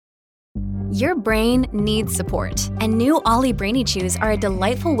Your brain needs support, and new Ollie Brainy Chews are a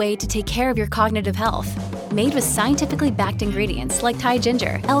delightful way to take care of your cognitive health. Made with scientifically backed ingredients like Thai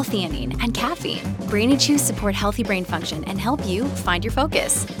ginger, L-theanine, and caffeine, Brainy Chews support healthy brain function and help you find your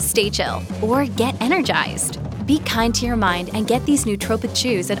focus, stay chill, or get energized. Be kind to your mind and get these nootropic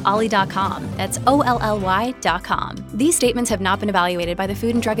chews at ollie.com. That's OLLY.com. These statements have not been evaluated by the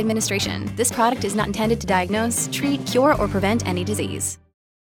Food and Drug Administration. This product is not intended to diagnose, treat, cure, or prevent any disease.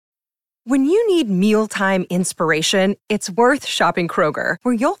 When you need mealtime inspiration, it's worth shopping Kroger,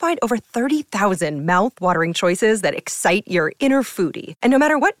 where you'll find over 30,000 mouth-watering choices that excite your inner foodie. And no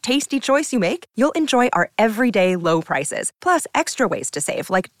matter what tasty choice you make, you'll enjoy our everyday low prices, plus extra ways to save,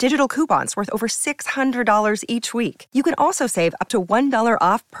 like digital coupons worth over $600 each week. You can also save up to $1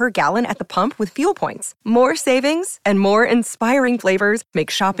 off per gallon at the pump with fuel points. More savings and more inspiring flavors make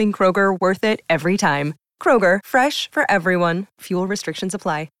shopping Kroger worth it every time. Kroger, fresh for everyone. Fuel restrictions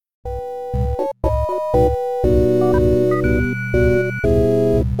apply.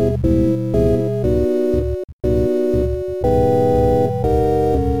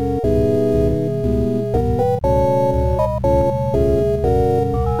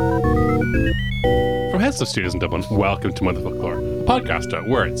 From Headstuff Studios in Dublin, welcome to Mother Folklore, a podcast about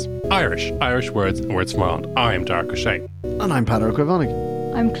words, Irish words, and words from Ireland. I'm Dark O'Shea. And I'm Pat O'Quivonic.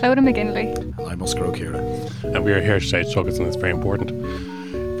 I'm Clodagh McGinley. And I'm Musgrove Kira. And we are here today to talk about something that's very important.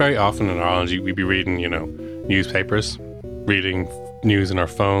 Very often in Ireland, we'd be reading, newspapers, reading news on our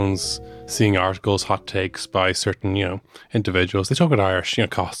phones, seeing articles, hot takes by certain, individuals. They talk about Irish,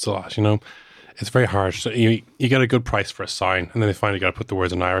 costs a lot, It's very hard. So you get a good price for a sign, and then they finally got to put the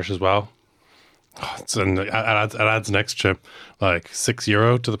words in Irish as well. And it adds an extra,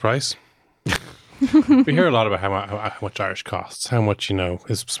 €6 to the price. We hear a lot about how much Irish costs, how much,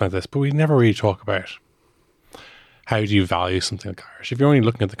 is spent this, but we never really talk about how do you value something like Irish. If you're only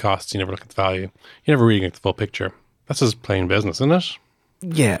looking at the costs, you never look at the value. You never really get the full picture. That's just plain business, isn't it?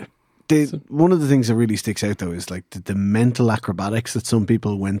 Yeah. One of the things that really sticks out, though, is the mental acrobatics that some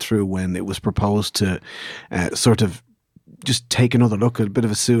people went through when it was proposed to sort of just take another look at a bit of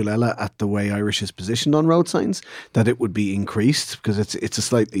a Sualella at the way Irish is positioned on road signs, that it would be increased because it's a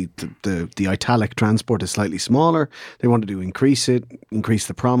slightly, the italic transport is slightly smaller. They wanted to increase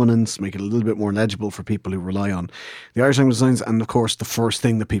the prominence, make it a little bit more legible for people who rely on the Irish language signs. And of course, the first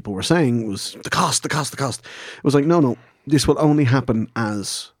thing that people were saying was the cost. It was like, no, this will only happen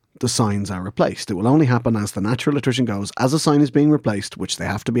as the signs are replaced. It will only happen as the natural attrition goes. As a sign is being replaced, which they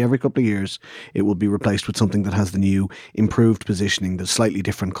have to be every couple of years, it will be replaced with something that has the new improved positioning, the slightly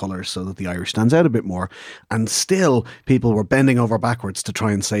different colours so that the Irish stands out a bit more. And still, people were bending over backwards to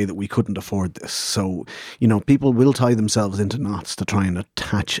try and say that we couldn't afford this. So, people will tie themselves into knots to try and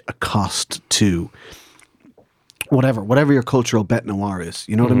attach a cost to whatever your cultural bête noire is.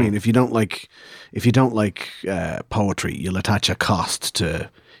 You know what I mean? If you don't like poetry, you'll attach a cost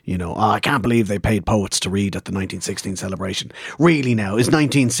to, I can't believe they paid poets to read at the 1916 celebration. Really now, is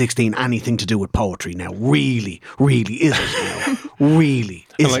 1916 anything to do with poetry now? Really is it now? Really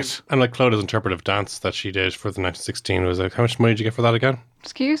is it? And like Clodagh's interpretive dance that she did for the 1916 was how much money did you get for that again?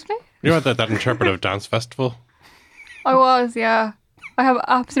 Excuse me? You were at that interpretive dance festival? I was, yeah. I have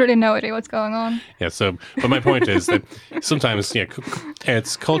absolutely no idea what's going on. Yeah, but my point is that sometimes,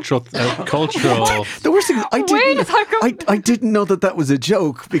 it's cultural. The worst thing, I didn't know that was a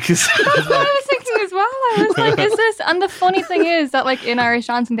joke because that's what I was thinking as well. I was like, is this? And the funny thing is that, in Irish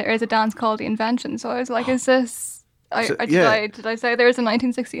dancing, there is a dance called the Invention. So I was like, is this? Did I say there is a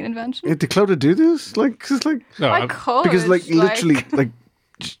 1916 invention? Did Clodagh do this? No, I could. Because literally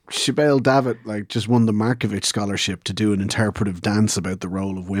Shabelle Davitt just won the Markovich Scholarship to do an interpretive dance about the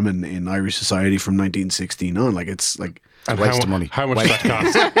role of women in Irish society from 1916 on. It's and waste of money. How much does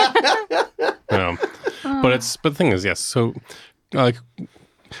that cost? But the thing is, yes. So,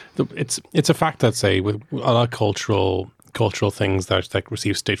 it's a fact that with a lot of cultural things that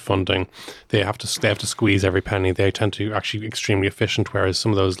receive state funding, they have to squeeze every penny. They tend to actually be extremely efficient, whereas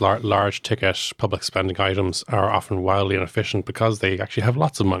some of those large ticket public spending items are often wildly inefficient because they actually have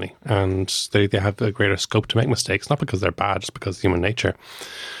lots of money and they have a greater scope to make mistakes, not because they're bad, just because of human nature.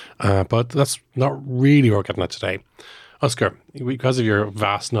 But that's not really what we're getting at today. Oscar, because of your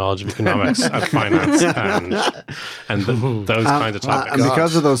vast knowledge of economics and finance and those kinds of topics. And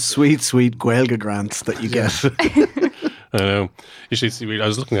because of those sweet Gaeilge grants that you get. I know. I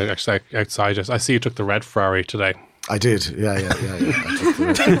was looking at outside. I see you took the red Ferrari today. I did, yeah. I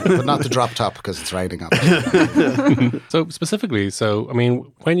took but not the drop top because it's raining on. So specifically, I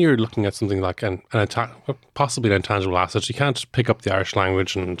mean, when you're looking at something like possibly an intangible asset, you can't pick up the Irish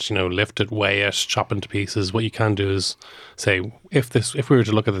language and lift it, weigh it, chop into pieces. What you can do is say, if we were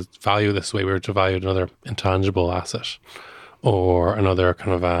to look at the value this way, we were to value another intangible asset or another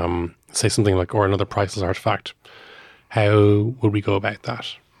kind of say something like, or another priceless artifact. How would we go about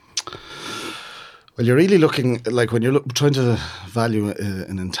that? Well, you're really looking, like when you're trying to value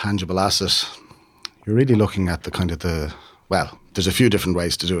an intangible asset, you're really looking at there's a few different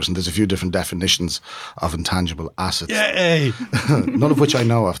ways to do it, and there's a few different definitions of intangible assets. Yay! None of which I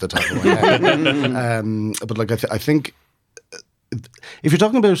know off the top of my head. But I think if you're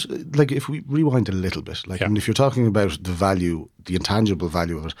talking about, like, if we rewind a little bit, like, if you're talking about the value, the intangible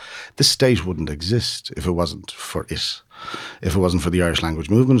value of it, this state wouldn't exist if it wasn't for it. If it wasn't for the Irish language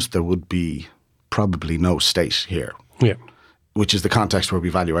movement, there would be probably no state here. Yeah. Which is the context where we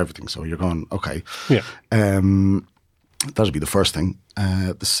value everything. So you're going, okay. Yeah. That'll be the first thing.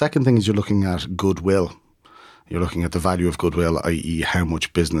 The second thing is you're looking at goodwill. You're looking at the value of goodwill, i.e. how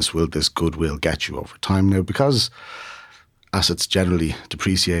much business will this goodwill get you over time. Now, because assets generally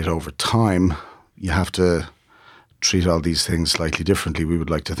depreciate over time, you have to treat all these things slightly differently. We would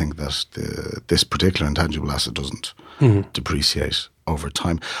like to think that this particular intangible asset doesn't depreciate over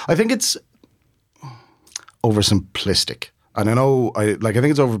time. I think it's oversimplistic. And I know, I think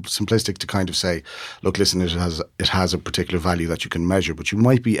it's oversimplistic to kind of say, look, listen, it has a particular value that you can measure, but you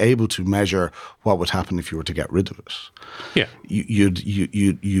might be able to measure what would happen if you were to get rid of it. Yeah, you'd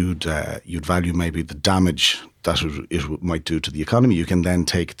value maybe the damage that it might do to the economy. You can then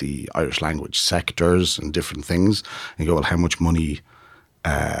take the Irish language sectors and different things and go, well, how much money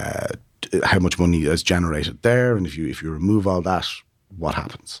is generated there, and if you remove all that, what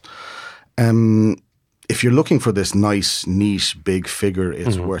happens? If you're looking for this nice, neat, big figure,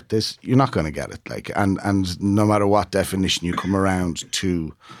 it's worth this, you're not going to get it. Like, and no matter what definition you come around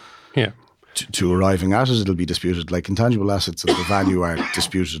to arriving at it, it'll be disputed. Like intangible assets and the value are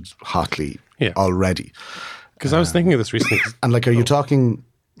disputed hotly already. Because I was thinking of this recently. And like, are you talking?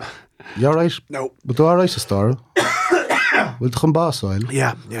 You all right? No. But all right, Star. Will you come boss oil?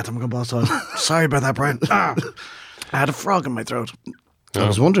 Yeah, I'm going boss oil. Sorry about that, Brian. I had a frog in my throat. I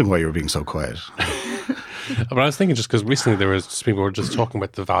was wondering why you were being so quiet. But I was thinking just because recently people were just talking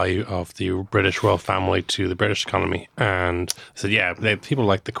about the value of the British royal family to the British economy, and said, people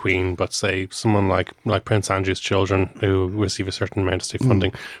like the Queen, but say someone like Prince Andrew's children who receive a certain amount of state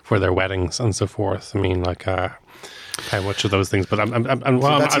funding for their weddings and so forth. I mean, like how much of those things? But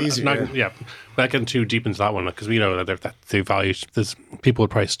not getting too deep into that one because we know that the value. People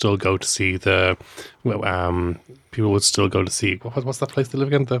would probably still go to see the. People would still go to see what's that place they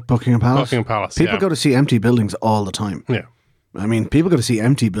live in? The Buckingham Palace. Buckingham Palace. People go to see empty buildings all the time. Yeah. I mean, people go to see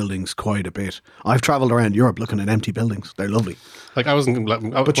empty buildings quite a bit. I've travelled around Europe looking at empty buildings. They're lovely. Like I wasn't.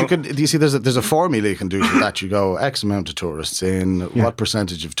 But you could. Do you see? There's a formula you can do for that. You go X amount of tourists in. Yeah. What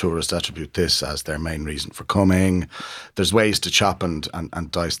percentage of tourists attribute this as their main reason for coming? There's ways to chop and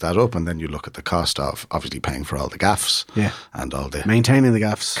dice that up, and then you look at the cost of obviously paying for all the gaffs. Yeah. And all the maintaining the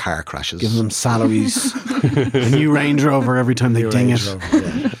gaffs, car crashes, giving them salaries, a new Range Rover every time they ding it,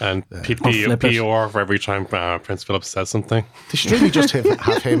 and PR for every time Prince Philip says something. They should really just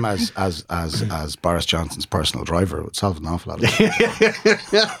have him as Boris Johnson's personal driver. It would solve an awful lot of it.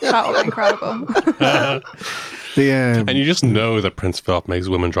 That would be incredible. And you just know that Prince Philip makes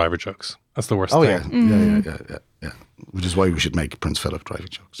women driver jokes. That's the worst thing. Yeah. Which is why we should make Prince Philip driver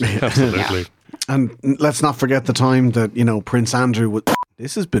jokes. Absolutely. Yeah. And let's not forget the time that, Prince Andrew would...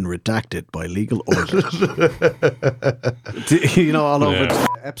 This has been redacted by legal order. All over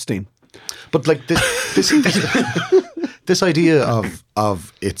Epstein. But like this idea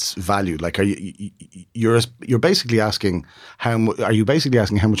of its value, like you're basically asking how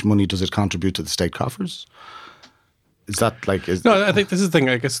much money does it contribute to the state coffers? Is that like? No, I think this is the thing.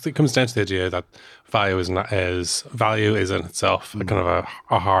 I guess it comes down to the idea that value is in itself a kind of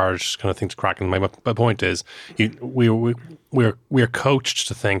a hard kind of thing to crack. And my point is, we're coached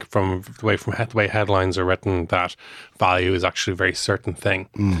to think from the way headlines are written that value is actually a very certain thing.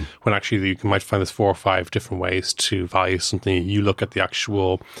 When actually you might find there's 4 or 5 different ways to value something. You look at the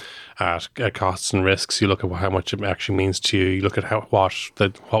actual costs and risks. You look at how much it actually means to you. You look at how much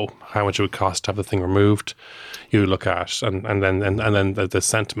it would cost to have the thing removed. You look at and then the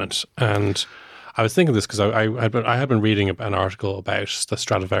sentiment. And I was thinking of this because I had been reading an article about the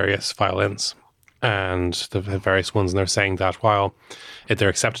Stradivarius violins, and the various ones, and they're saying that while they're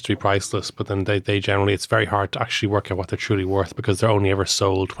accepted to be priceless, but then they generally, it's very hard to actually work out what they're truly worth, because they're only ever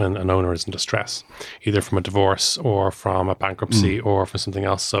sold when an owner is in distress, either from a divorce or from a bankruptcy or from something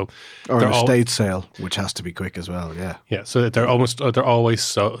else. So, or an estate sale, which has to be quick as well. Yeah. So they're always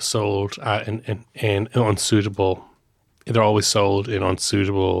sold in unsuitable. They're always sold in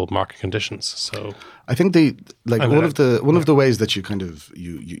unsuitable market conditions. So I think one of the ways that you kind of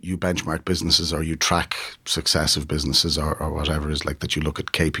you benchmark businesses, or you track success of businesses, or whatever, is like that you look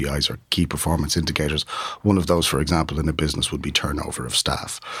at KPIs or key performance indicators. One of those, for example, in a business would be turnover of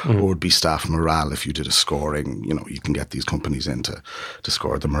staff, or would be staff morale. If you did a scoring, you can get these companies in to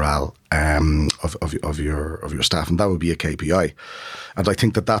score the morale of your staff, and that would be a KPI. And I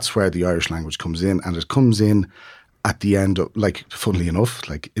think that's where the Irish language comes in, and it comes in at the end of, funnily enough,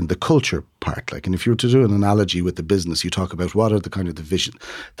 in the culture part, and if you were to do an analogy with the business, you talk about what are the kind of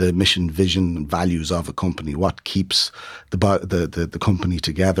the mission, vision, and values of a company, what keeps the company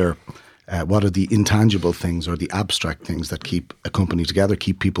together, what are the intangible things or the abstract things that keep a company together,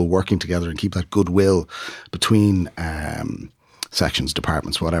 keep people working together, and keep that goodwill between sections,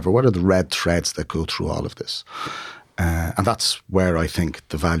 departments, whatever. What are the red threads that go through all of this? And that's where I think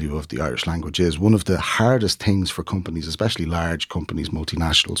the value of the Irish language is. One of the hardest things for companies, especially large companies,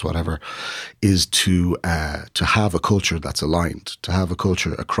 multinationals, whatever, is to have a culture that's aligned, to have a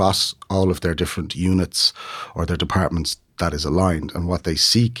culture across all of their different units or their departments that is aligned. And what they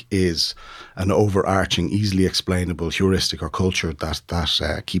seek is an overarching, easily explainable heuristic or culture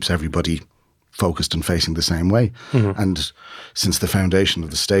that keeps everybody focused and facing the same way. And since the foundation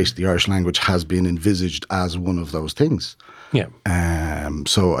of the state, the Irish language has been envisaged as one of those things.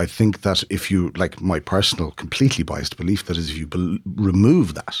 So I think that if you, my personal, completely biased belief, that is, if you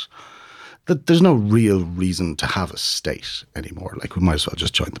remove that there's no real reason to have a state anymore. We might as well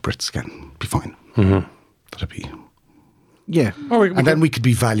just join the Brits again. Be fine. That'd be... Yeah, and then we could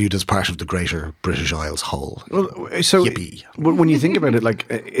be valued as part of the greater British Isles whole. Well, so yippee. When you think about it,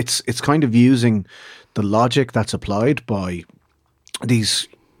 it's kind of using the logic that's applied by these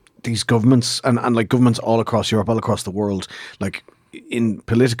governments and governments all across Europe, all across the world. In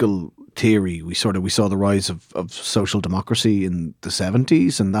political theory, we saw the rise of social democracy in the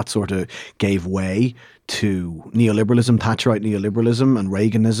 70s, and that sort of gave way to neoliberalism, Thatcherite neoliberalism and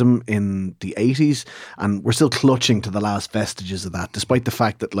Reaganism in the 80s, and we're still clutching to the last vestiges of that, despite the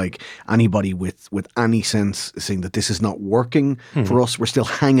fact that anybody with any sense is saying that this is not working for us. We're still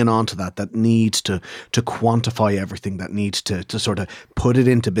hanging on to that needs to quantify everything, that needs to sort of put it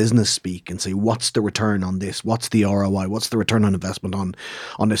into business speak and say, what's the return on this? What's the ROI? What's the return on investment on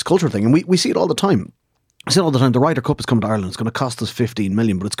this culture thing? And we see it all the time. I say all the time, the Ryder Cup is coming to Ireland. It's going to cost us 15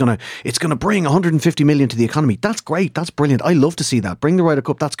 million, but it's going to bring 150 million to the economy. That's great. That's brilliant. I love to see that. Bring the Ryder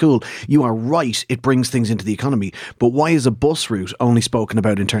Cup. That's cool. You are right. It brings things into the economy. But why is a bus route only spoken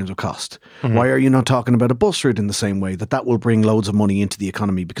about in terms of cost? Why are you not talking about a bus route in the same way that will bring loads of money into the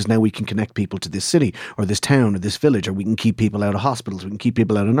economy? Because now we can connect people to this city or this town or this village, or we can keep people out of hospitals. We can keep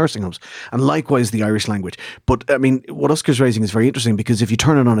people out of nursing homes. And likewise, the Irish language. But I mean, what Oscar's raising is very interesting, because if you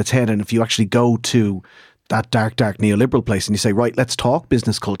turn it on its head, and if you actually go to that dark neoliberal place and you say, right, let's talk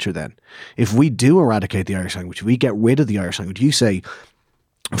business culture then. If we do eradicate the Irish language, if we get rid of the Irish language, you say,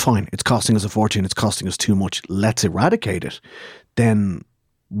 fine, it's costing us a fortune, it's costing us too much, let's eradicate it. Then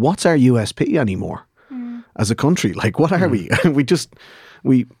what's our USP anymore as a country? What are we?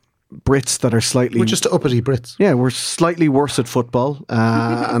 we Brits that are slightly... We're just uppity Brits. Yeah, we're slightly worse at football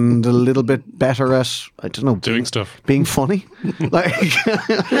and a little bit better at, I don't know... Doing stuff. Being funny. Yeah, but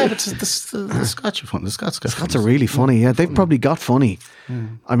the Scots are funny. The Scots are really funny, yeah. They've probably got funny.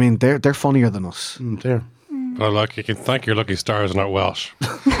 I mean, they're funnier than us. They're... Well, you can thank your lucky stars are not Welsh.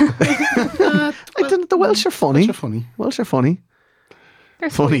 The Welsh are funny. Welsh are funny. They're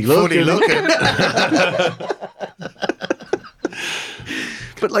funny looking.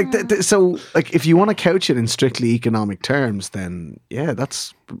 But if you want to couch it in strictly economic terms, then yeah,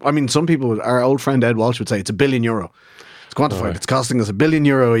 some people, our old friend Ed Walsh would say it's €1 billion. It's quantified. Right. It's costing us €1 billion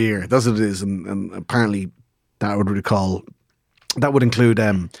a year. That's what it is. And apparently that would include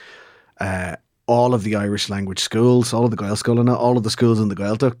all of the Irish language schools, all of the Gael School, and all of the schools in the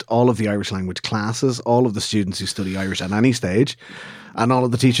Gaeltacht, all of the Irish language classes, all of the students who study Irish at any stage, and all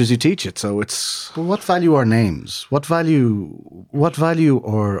of the teachers who teach it. So it's... Well, what value are names? What value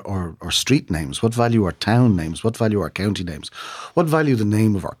are street names? What value are town names? What value are county names? What value the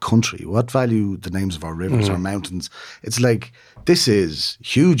name of our country? What value the names of our rivers, our mountains? It's this is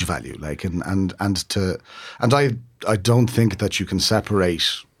huge value. And I don't think that you can separate...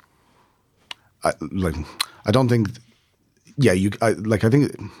 I don't think... Yeah, I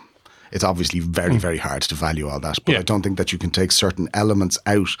think it's obviously very, very hard to value all that. But I don't think that you can take certain elements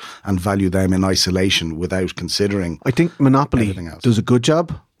out and value them in isolation without considering. I think Monopoly does a good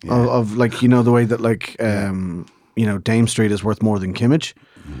job of like, the way that like, Dame Street is worth more than Kimmage,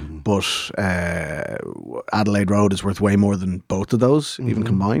 but Adelaide Road is worth way more than both of those, even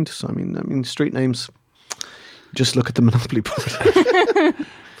combined. So, I mean, street names, just look at the Monopoly board.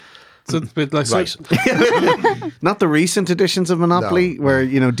 So it's a bit like Not the recent editions of Monopoly where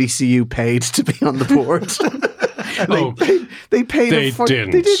DCU paid to be on the board. They paid. They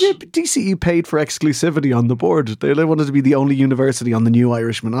didn't. They did. DCU paid for exclusivity on the board. They wanted to be the only university on the new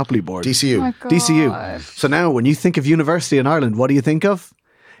Irish Monopoly board. DCU. Oh my God. DCU. So now, when you think of university in Ireland, what do you think of?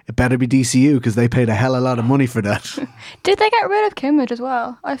 It better be DCU because they paid a hell of a lot of money for that. Did they get rid of Kimmage as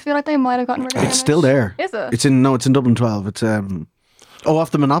well? I feel like they might have gotten rid of Kimmage. It's still there. Is it? It's in Dublin 12. It's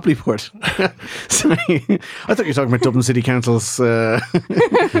off the Monopoly board. Sorry. I thought you were talking about Dublin City Council's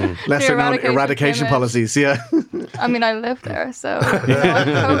lesser known eradication policies. Yeah. I mean, I live there, so I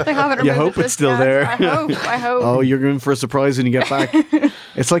hope they haven't removed You hope it's still there. I hope. Oh, you're going for a surprise when you get back.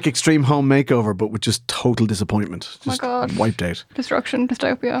 It's like Extreme Home Makeover, but with just total disappointment. Just wiped out. Destruction,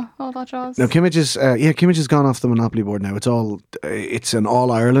 dystopia, all that jazz. No, Kimmage has gone off the Monopoly board now. It's an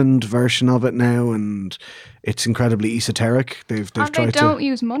all Ireland version of it now, and it's incredibly esoteric. They've tried to. They don't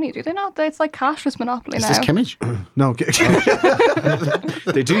use money, do they not? It's like cashless Monopoly now. Is this Kimmage? No,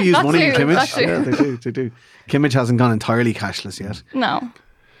 they do use money in Kimmage. That Yeah, they do. Kimmage hasn't gone entirely cashless yet. No,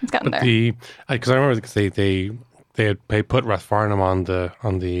 it's getting there. Because I remember they put Rathfarnham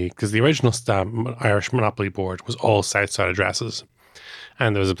on the because the original Irish Monopoly board was all Southside addresses,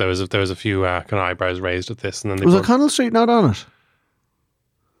 and there was a few kind of eyebrows raised at this, and then Was O'Connell Street not on it?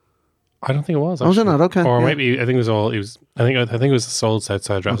 I don't think it was. Oh, was it not? Okay. Or maybe I think it was all. It was. I think it was the sold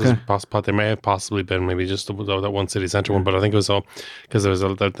Southside addresses. Okay. There may have possibly been maybe just that one city centre one, but I think it was all because there was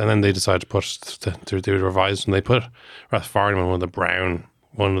and then they decided to put to revise and they put Rathfarnham in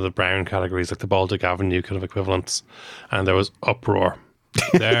one of the brown categories, like the Baltic Avenue kind of equivalents, and there was uproar.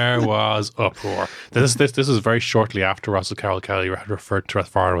 There was uproar. This was very shortly after Russell Carroll Kelly had referred to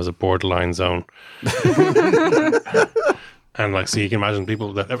Rathfarnham as a borderline zone. And so you can imagine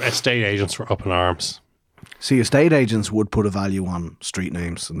estate agents were up in arms. See, estate agents would put a value on street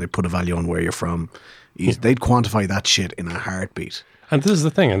names and they put a value on where you're from. They'd quantify that shit in a heartbeat. And this is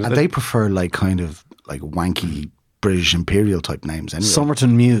the thing. And they prefer kind of wanky British imperial type names anyway.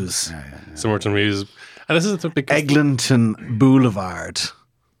 Somerton Mews. Somerton Mews. And this is the big Eglinton Boulevard.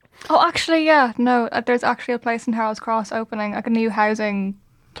 Oh, actually, yeah. No, there's actually a place in Harold's Cross opening, like a new housing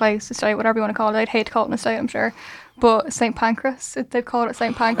place, estate, whatever you want to call it. I'd hate to call it an estate, I'm sure. But St. Pancras, they've called it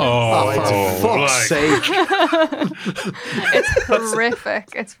St. Pancras. For fuck's sake. It's horrific.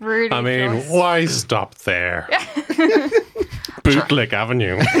 It's really I mean, just... why stop there? Bootlick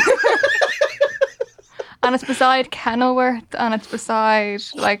Avenue. And it's beside Kenilworth, and it's beside,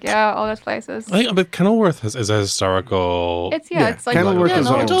 all those places. But Kenilworth is a historical... It's like... Kenilworth is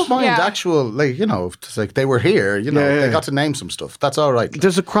I don't mind actual, it's like they were here, they got to name some stuff. That's all right.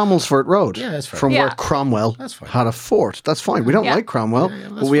 There's a Cromwellsford Road. Yeah, that's fair. From where Cromwell had a fort. That's fine. We don't like Cromwell,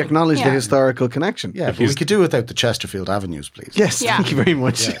 but we acknowledge the historical connection. Yeah, but we could do without the Chesterfield avenues, please. Yes, thank you very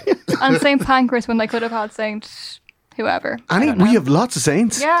much. Yeah. And St. Pancras when they could have had St... whoever. We have lots of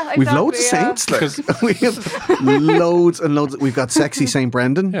saints. Yeah, exactly. We've loads of saints. We have loads and loads. We've got sexy St.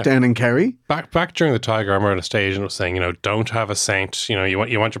 Brendan down in Kerry. Back during the Tiger, I remember on a stage and was saying, don't have a saint. You want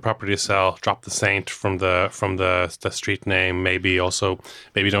your property to sell. Drop the saint from the street name. Maybe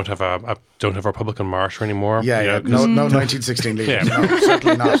don't have a Republican martyr anymore. Yeah. No 1916 leaders. No,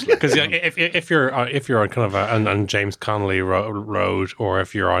 certainly not. Because if you're on kind of on James Connolly Road, or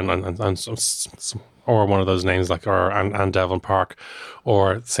if you're on some or one of those names and Devon Park,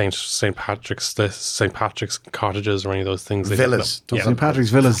 or St. Patrick's Cottages, or any of those things. Villas. St. Patrick's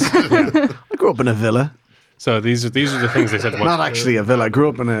Villas. I grew up in a villa. So these are the things they said. Not actually a villa. I grew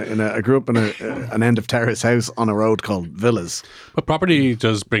up in an end of terrace house on a road called Villas. But property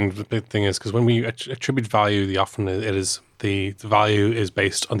does bring the big thing is because when we attribute value, the value is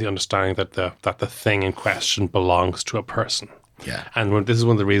based on the understanding that the thing in question belongs to a person. Yeah. And this is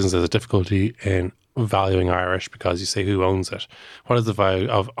one of the reasons there's a difficulty in valuing Irish, because you say who owns it. What is the value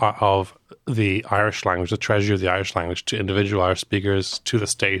of the Irish language, the treasure of the Irish language, to individual Irish speakers, to the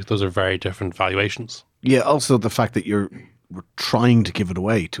state? Those are very different valuations. Yeah, also the fact that we're trying to give it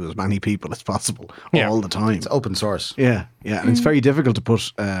away to as many people as possible all the time. It's open source. Yeah. And it's very difficult to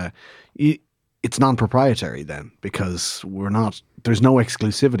put... it's non-proprietary then, because there's no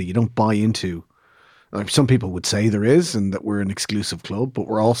exclusivity. You don't buy into Like some people would say there is, and that we're an exclusive club, but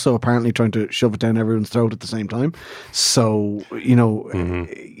we're also apparently trying to shove it down everyone's throat at the same time. So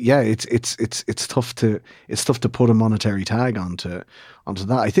yeah, it's tough to put a monetary tag onto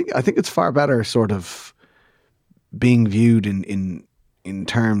that. I think it's far better sort of being viewed in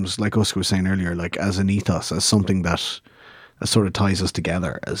terms like Oscar was saying earlier, like as an ethos, as something that sort of ties us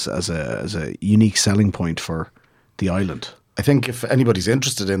together, as a unique selling point for the island. I think if anybody's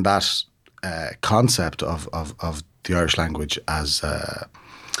interested in that concept of the Irish language as a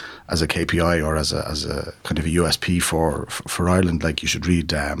KPI or as a kind of a USP for Ireland, like you should read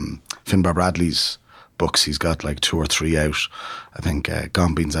Finbar Bradley's books. He's got like 2 or 3 out. I think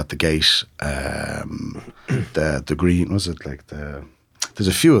Gombeans at the Gate, the Green, was it like there's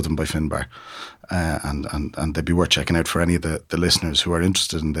a few of them by Finbar, and they'd be worth checking out for any of the listeners who are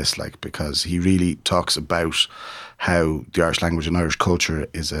interested in this, like, because he really talks about how the Irish language and Irish culture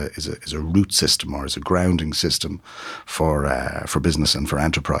is a root system, or is a grounding system for business and for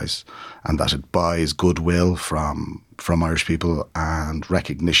enterprise, and that it buys goodwill from Irish people and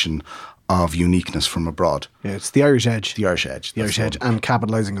recognition of uniqueness from abroad. Yeah, it's the Irish edge. The Irish edge. The Irish edge, and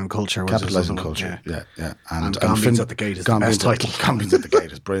capitalising on culture. Capitalising on culture, yeah. And Gombeans at the Gate is the best title. Gombeans at the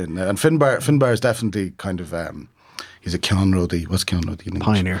Gate is brilliant. And Finbar is definitely kind of, he's a Keonrody, what's Keonrody in English?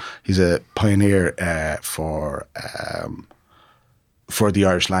 Pioneer. He's a pioneer for the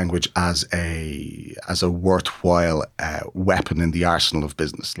Irish language as a worthwhile weapon in the arsenal of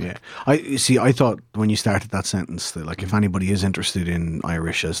business. Yeah, I thought when you started that sentence that, like, if anybody is interested in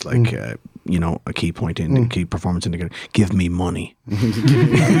Irish as like a key point in key performance indicator, give me money.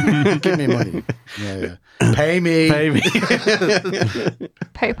 Give me money. Yeah. Pay me.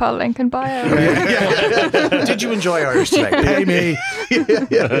 PayPal link in bio. Did you enjoy Irish today? Pay me.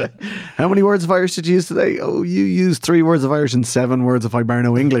 How many words of Irish did you use today? Oh, you used 3 words of Irish and 7 words of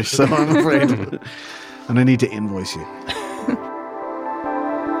Hiberno English, so I'm afraid. And I need to invoice you.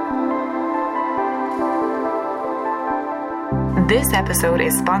 This episode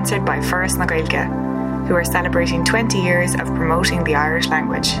is sponsored by Feras na Gaeilge, who are celebrating 20 years of promoting the Irish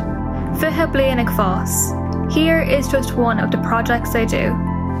language. Fiche Bliain ag Fás. Here is just one of the projects they do.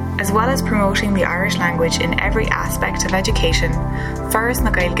 As well as promoting the Irish language in every aspect of education, Feras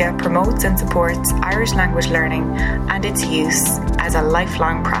na Gaeilge promotes and supports Irish language learning and its use as a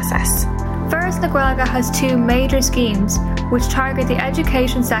lifelong process. Feras na Gaeilge has 2 major schemes which target the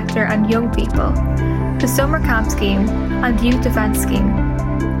education sector and young people: the Summer Camp Scheme and the Youth Defence Scheme.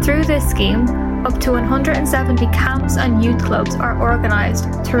 Through this scheme, up to 170 camps and youth clubs are organised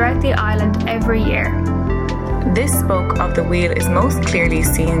throughout the island every year. This spoke of the wheel is most clearly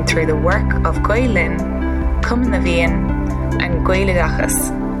seen through the work of Gael Lynn, Cumann na Bhíon and Gaeilge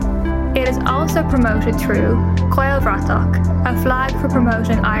Dachas. It is also promoted through Gael Bhreathach, a flag for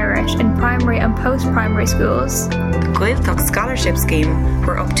promoting Irish in primary and post-primary schools. The Gaeltacht Scholarship Scheme,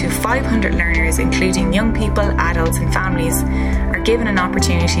 where up to 500 learners, including young people, adults and families, are given an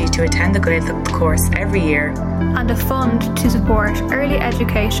opportunity to attend the Gaeltacht course every year. And a fund to support early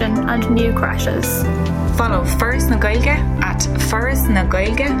education and new creches. Follow Feras na Gaeilge at Feras na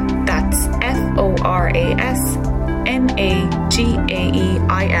Gaeilge, that's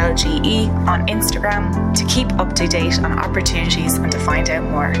FORASNAGAEILGE on Instagram to keep up to date on opportunities and to find out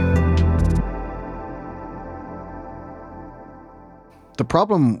more. The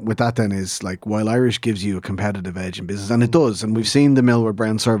problem with that then is, like, while Irish gives you a competitive edge in business, and it does, and we've seen the Millward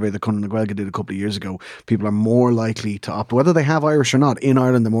Brown survey that Cumann na Gaeilge did a couple of years ago, people are more likely to opt, whether they have Irish or not, in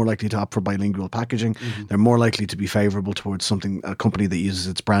Ireland, they're more likely to opt for bilingual packaging. They're more likely to be favourable towards a company that uses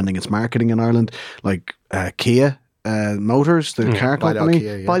its branding, its marketing in Ireland, like Kia Motors, the car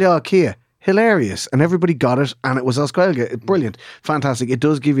company. Baile Kia. Hilarious, and everybody got it, and it was Os Gaeilge. Brilliant, fantastic. It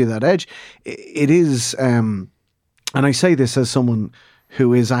does give you that edge. It is, and I say this as someone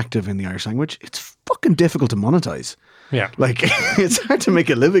who is active in the Irish language, it's fucking difficult to monetize. Yeah. Like, it's hard to make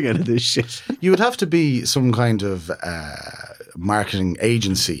a living out of this shit. You would have to be some kind of marketing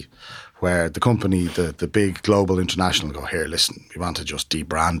agency where the company, the big global international, go, here, listen, we want to just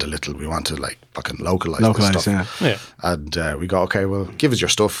debrand a little. We want to, like, fucking localize this stuff. Yeah. And we go, okay, well, give us your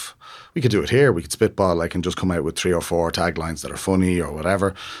stuff. We could do it here. We could spitball, like, and just come out with 3 or 4 taglines that are funny or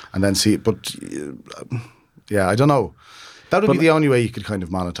whatever, and then see it. But yeah, I don't know. That would be the only way you could kind of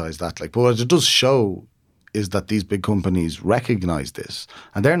monetize that. Like, but what it does show is that these big companies recognise this,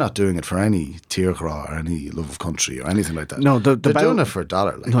 and they're not doing it for any tíorchra or any love of country or anything like that. No, they're doing it for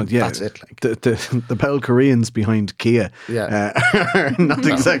 $1. Like, that's it. Like. The Bell Koreans behind Kia are not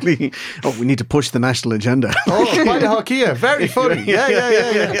exactly, we need to push the national agenda. Oh, Baile Kia, very funny.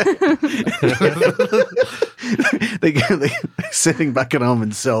 Yeah. they sitting back at home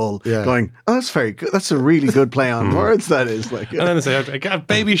in Seoul, going, "Oh, that's very good. That's a really good play on words. That is like." And then they say, "I got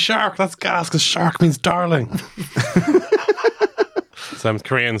baby shark. That's gas because shark means darling." Some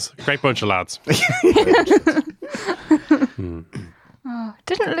Koreans, great bunch of lads.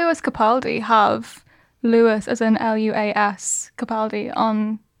 Didn't Lewis Capaldi have Lewis as in Luas Capaldi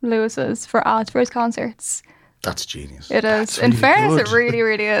on Lewis's for ads for his concerts? That's genius. It is. In fairness, it really,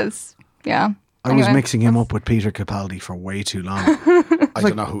 really is. Yeah. I was mixing him up with Peter Capaldi for way too long. I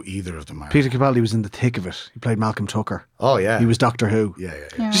don't know who either of them are. Peter Capaldi was in the thick of it. He played Malcolm Tucker. Oh, yeah. He was Doctor Who. Yeah.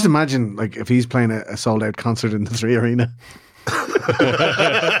 Just imagine like if he's playing a sold-out concert in the 3 Arena.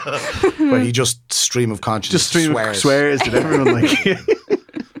 Where he just stream of consciousness swears at everyone. Like,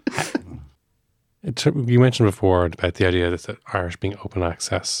 you mentioned before about the idea that Irish being open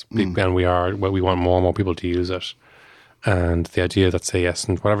access, and we want more and more people to use it. And the idea that, say, yes,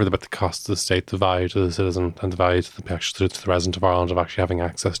 and whatever about the cost to the state, the value to the citizen, and the value to the resident of Ireland of actually having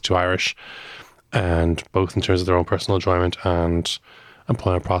access to Irish, and both in terms of their own personal enjoyment and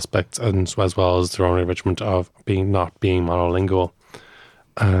employment prospects, and as well as their own enrichment of not being monolingual.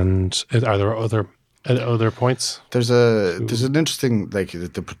 And are there other points? There's an interesting, like,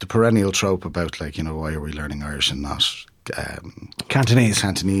 the perennial trope about, like, you know, why are we learning Irish and not Cantonese,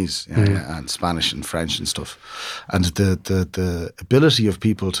 and Spanish and French and stuff, and the ability of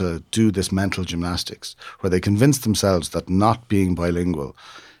people to do this mental gymnastics where they convince themselves that not being bilingual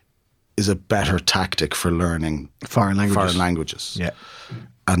is a better tactic for learning foreign languages. Yeah,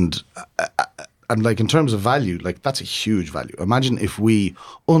 and like in terms of value, like that's a huge value. Imagine if we,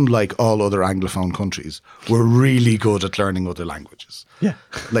 unlike all other Anglophone countries, were really good at learning other languages. Yeah.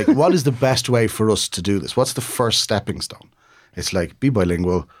 Like, what is the best way for us to do this? What's the first stepping stone? It's like, be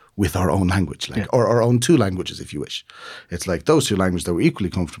bilingual with our own language, like, or our own 2 languages, if you wish. It's like those 2 languages that we're equally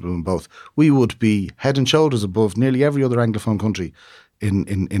comfortable in both. We would be head and shoulders above nearly every other Anglophone country in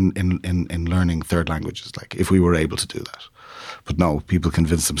learning 3rd languages, like, if we were able to do that. But no, people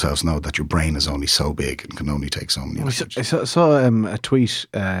convince themselves that your brain is only so big and can only take so many languages. I saw a tweet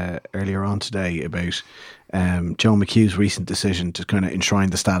earlier on today about Joe McHugh's recent decision to kind of enshrine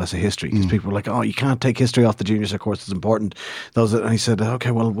the status of history, because people were like, "Oh, you can't take history off the junior cert course; it's important." And he said,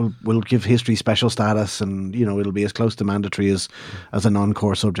 "Okay, well, we'll give history special status, and you know it'll be as close to mandatory as a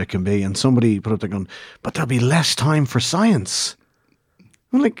non-core subject can be." And somebody put up there going, "But there'll be less time for science."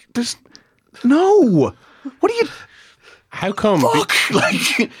 I'm like, "There's no. What do you?" How come? Fuck!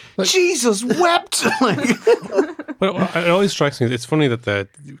 Like Jesus wept. Well, it always strikes me. It's funny that they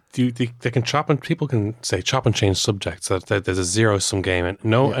can people can say chop and change subjects. That there's a zero-sum game,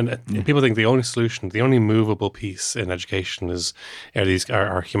 and people think the only solution, the only movable piece in education is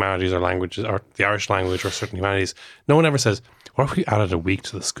our humanities, or languages, or the Irish language, or certain humanities. No one ever says, "What if we added a week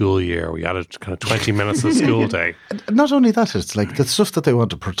to the school year? We added kind of 20 minutes to the school day." Not only that, it's like the stuff that they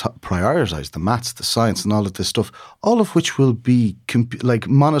want to prioritise, the maths, the science, and all of this stuff, all of which will be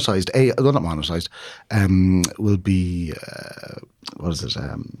monetized. Not monetized. Will be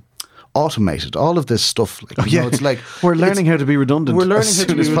automated. All of this stuff. Like, you know, it's like we're learning how to be redundant. We're learning how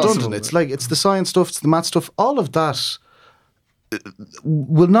to be redundant. It's like it's the science stuff, it's the math stuff. All of that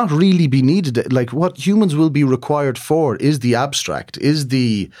will not really be needed. Like, what humans will be required for is the abstract, is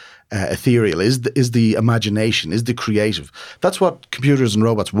the ethereal, is the imagination, is the creative. That's what computers and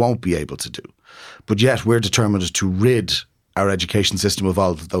robots won't be able to do. But yet we're determined to rid our education system of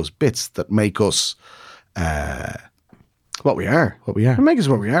all of those bits that make us what we are. It makes us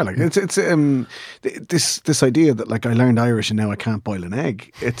what we are. Like it's this idea that, like, I learned Irish and now I can't boil an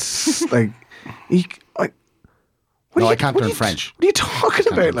egg. It's like I can't learn French. What are you talking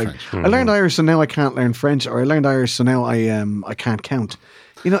about? Like, I learned Irish and now I can't learn French, or I learned Irish so now I can't count.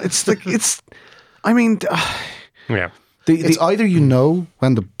 You know, it's like I mean, yeah. It's either you know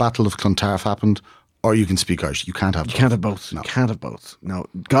when the Battle of Clontarf happened, or you can speak Irish. You can't have both. You can't have both. No. You can't have both. No.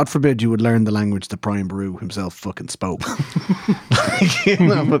 God forbid you would learn the language that Brian Boru himself fucking spoke.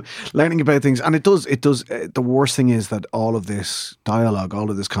 But learning about things, and it does, the worst thing is that all of this dialogue,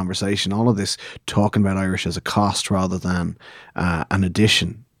 all of this conversation, all of this talking about Irish as a cost rather than an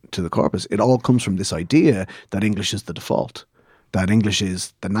addition to the corpus, it all comes from this idea that English is the default, that English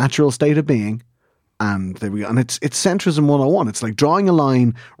is the natural state of being. And there we go. And it's centrism 101. It's like drawing a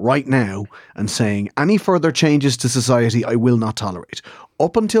line right now and saying any further changes to society I will not tolerate.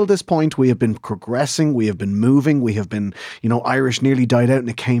 Up until this point, we have been progressing, we have been moving, we have been, you know, Irish nearly died out and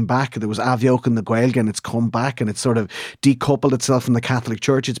it came back. There was Avioc and the Gaeilge and it's come back and it's sort of decoupled itself from the Catholic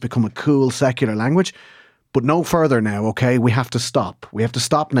Church. It's become a cool secular language. But no further now, okay? We have to stop. We have to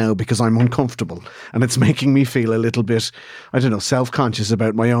stop now because I'm uncomfortable. And it's making me feel a little bit, I don't know, self-conscious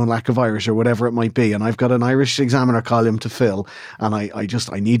about my own lack of Irish or whatever it might be. And I've got an Irish Examiner column to fill. And I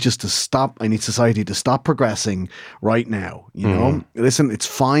need just to stop. I need society to stop progressing right now. You know? Listen, it's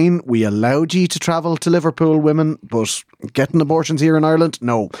fine. We allowed you to travel to Liverpool, women, but getting abortions here in Ireland?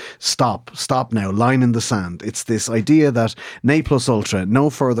 No. Stop now. Line in the sand. It's this idea that ne plus ultra, no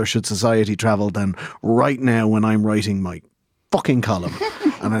further should society travel than right now when I'm writing my fucking column.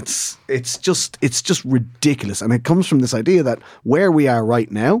 And it's just ridiculous. And it comes from this idea that where we are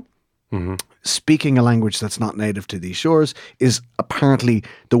right now, speaking a language that's not native to these shores is apparently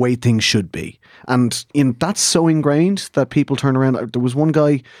the way things should be. And that's so ingrained that people turn around. There was one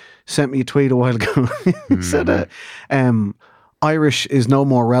guy sent me a tweet a while ago. He said, Irish is no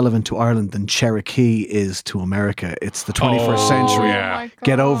more relevant to Ireland than Cherokee is to America. It's the 21st century. Yeah.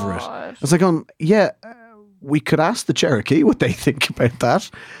 Get over it. I was like, we could ask the Cherokee what they think about that.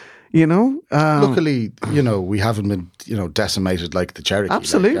 You know, luckily, we haven't been, decimated like the Cherokee.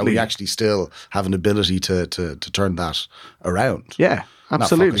 Absolutely, we actually still have an ability to turn that around. Yeah,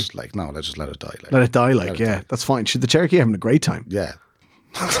 absolutely. Let's just let it die. Let it die. That's fine. Should the Cherokee having a great time? Yeah,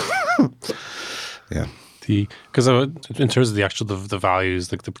 yeah. Because in terms of the values,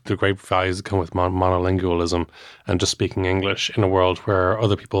 like the great values that come with monolingualism and just speaking English in a world where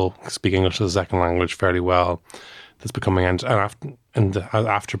other people speak English as a second language fairly well, that's becoming after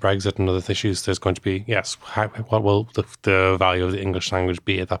Brexit and other issues, there's going to be what will the value of the English language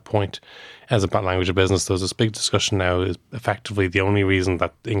be at that point as a language of business? There's this big discussion now. Is effectively the only reason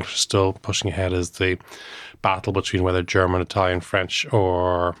that English is still pushing ahead is the battle between whether German, Italian, French,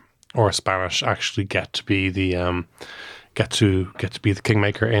 or Spanish actually get to be the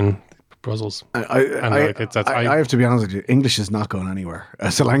kingmaker in Brussels. I have to be honest with you. English is not going anywhere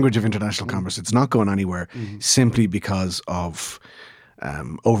as a language of international commerce. It's not going anywhere simply because of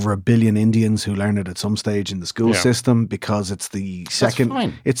over 1 billion Indians who learn it at some stage in the school system, because it's the second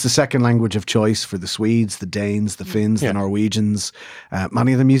language of choice for the Swedes, the Danes, the Finns, the Norwegians.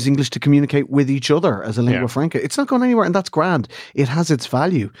 Many of them use English to communicate with each other as a lingua franca. It's not going anywhere, and that's grand. It has its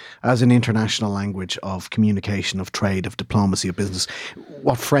value as an international language of communication, of trade, of diplomacy, of business.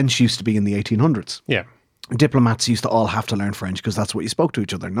 What French used to be in the 1800s. Yeah. Diplomats used to all have to learn French because that's what you spoke to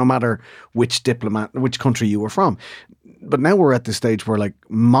each other, no matter which country you were from. But now we're at this stage where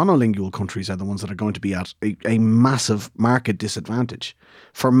monolingual countries are the ones that are going to be at a massive market disadvantage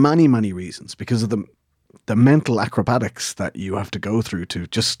for many, many reasons, because of the mental acrobatics that you have to go through to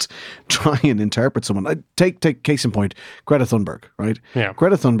just try and interpret someone. Take case in point, Greta Thunberg, right? Yeah.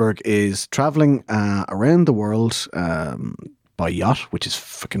 Greta Thunberg is traveling around the world by yacht, which is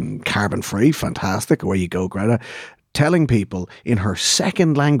fucking carbon free. Fantastic. Away you go, Greta. Telling people in her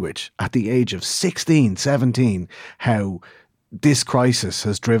second language at the age of 16, 17, how this crisis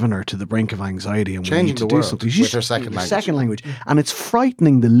has driven her to the brink of anxiety and we need to do something. With her second language. And it's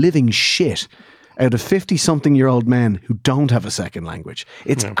frightening the living shit out of 50-something-year-old men who don't have a second language.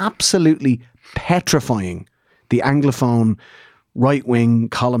 It's absolutely petrifying the Anglophone right-wing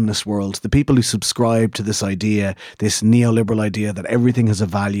columnist world, the people who subscribe to this idea, this neoliberal idea that everything has a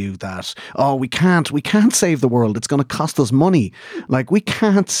value, that, we can't save the world, it's going to cost us money. We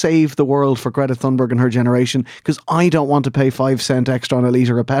can't save the world for Greta Thunberg and her generation because I don't want to pay 5 cents extra on a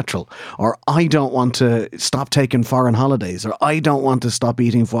litre of petrol, or I don't want to stop taking foreign holidays, or I don't want to stop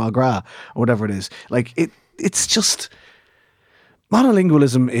eating foie gras, or whatever it is. It's just...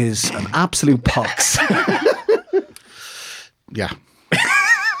 Monolingualism is an absolute pox. Yeah.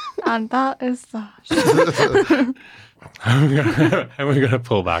 And that is that. And we're going to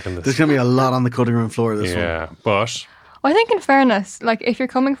pull back on this. There's going to be a lot on the cutting room floor of this one. Yeah, but... I think in fairness, if you're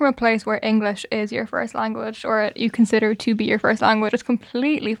coming from a place where English is your first language, or you consider to be your first language, it's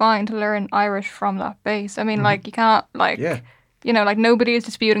completely fine to learn Irish from that base. I mean, you can't, nobody is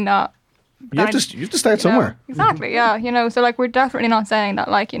disputing that. You have to start somewhere. Exactly, yeah. So, we're definitely not saying that,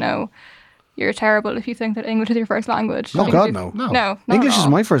 you're terrible if you think that English is your first language. Oh, God, no. No. English is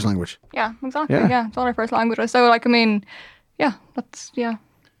my first language. Yeah, exactly. Yeah, it's all our first languages. So,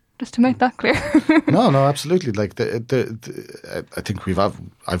 just to make that clear. No, absolutely. I think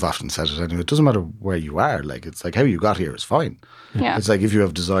I've often said it anyway. It doesn't matter where you are. It's how you got here is fine. Yeah. It's if you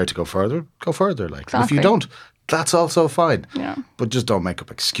have desire to go further, go further. Exactly. And if you don't, that's also fine. Yeah. But just don't make up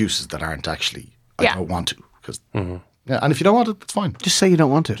excuses that aren't actually, I don't want to. Because... Yeah, and if you don't want it, that's fine. Just say you don't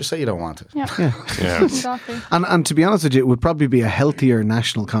want it. Just say you don't want it. Yeah. Exactly. And to be honest with you, it would probably be a healthier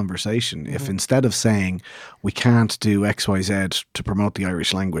national conversation if instead of saying we can't do X, Y, Z to promote the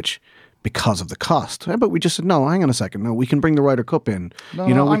Irish language, because of the cost. How about we just said, no, hang on a second, no, we can bring the Ryder Cup in.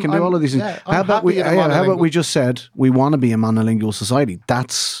 We can do all of these things. Yeah, how about we just said we want to be a monolingual society?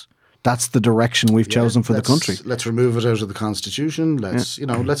 That's the direction we've chosen for the country. Let's remove it out of the constitution. Let's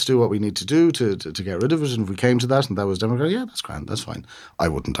let's do what we need to do to get rid of it. And if we came to that and that was democratic, yeah, that's grand, that's fine. I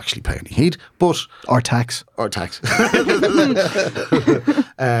wouldn't actually pay any heed, but or tax. So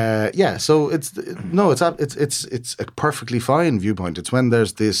it's a perfectly fine viewpoint. It's when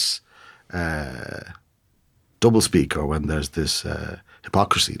there's this double speak, or when there's this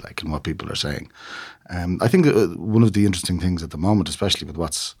hypocrisy, like in what people are saying. I think one of the interesting things at the moment, especially with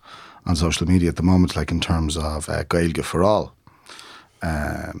what's on social media at the moment, like in terms of Gaeilge for all,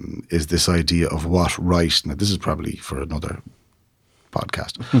 is this idea of what right, now this is probably for another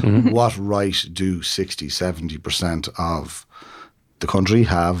podcast, what right do 60-70% of the country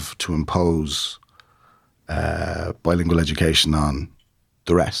have to impose bilingual education on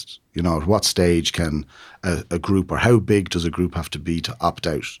the rest? At what stage can a group, or how big does a group have to be to opt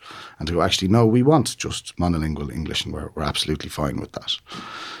out and to go, actually, no, we want just monolingual English and we're absolutely fine with that.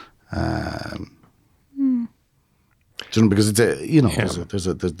 Because it's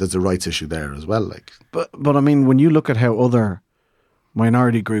there's a rights issue there as well. Like, but I mean, when you look at how other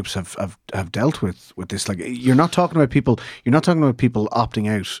minority groups have dealt with this, like, you're not talking about people opting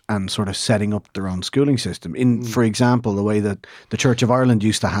out and sort of setting up their own schooling system for example, the way that the Church of Ireland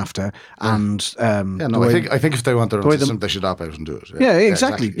used to have to, and I think if they want their own system, they should opt out and do it.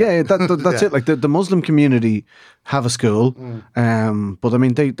 Exactly. That's it. Like the Muslim community have a school, but I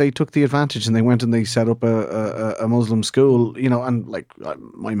mean they took the advantage and they went and they set up a Muslim school, and like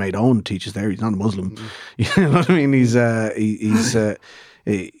my mate Owen teaches there. He's not a Muslim, you know what I mean?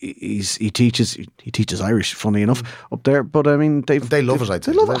 He teaches Irish, funny enough, up there. But I mean, they love it. I'd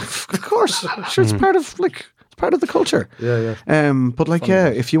say. They love it, of course. Sure, it's part of the culture. Yeah. But like,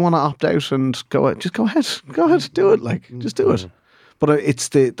 if you want to opt out and just go ahead, do it. Like, just do it. But it's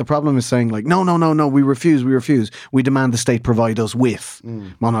the problem is saying like, no, we refuse. We demand the state provide us with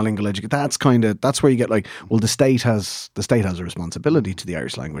monolingual education. That's where you get like, well, the state has a responsibility to the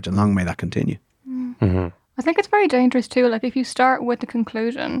Irish language, and long may that continue. Mm-hmm. I think it's very dangerous too. Like, if you start with the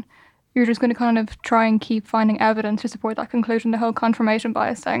conclusion, you're just going to kind of try and keep finding evidence to support that conclusion, the whole confirmation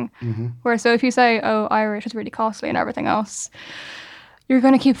bias thing. Where so if you say, oh, Irish is really costly and everything else, you're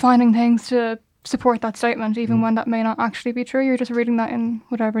going to keep finding things to support that statement, even when that may not actually be true. You're just reading that in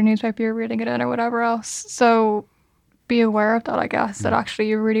whatever newspaper you're reading it in or whatever else. So be aware of that, I guess, that actually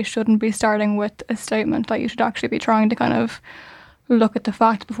you really shouldn't be starting with a statement, that you should actually be trying to kind of look at the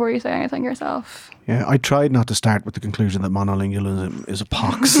facts before you say anything yourself. Yeah, I tried not to start with the conclusion that monolingualism is a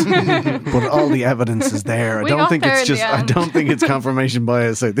pox, but all the evidence is there. I don't think it's confirmation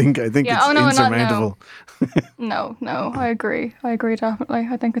bias. I think it's insurmountable. No, I agree definitely.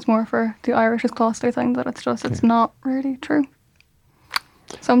 I think it's more for the Irish is costly thing, that it's not really true.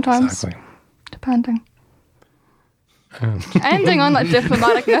 Sometimes, depending. Ending on that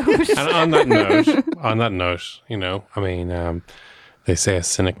diplomatic note. And on that note, I mean, they say a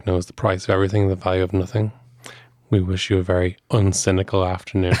cynic knows the price of everything, the value of nothing. We wish you a very uncynical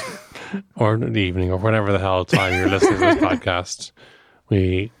afternoon or evening or whatever the hell time you're listening to this podcast.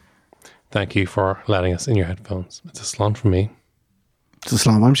 We thank you for letting us in your headphones. It's a slán from me. It's a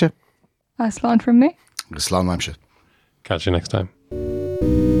slán Mamshe. A slán from me. A slán Mamshe. Catch you next time.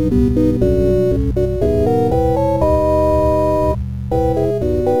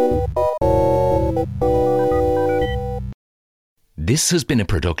 This has been a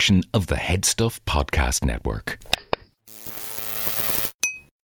production of the Head Stuff Podcast Network.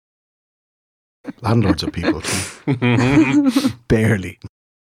 Landlords are people. Barely.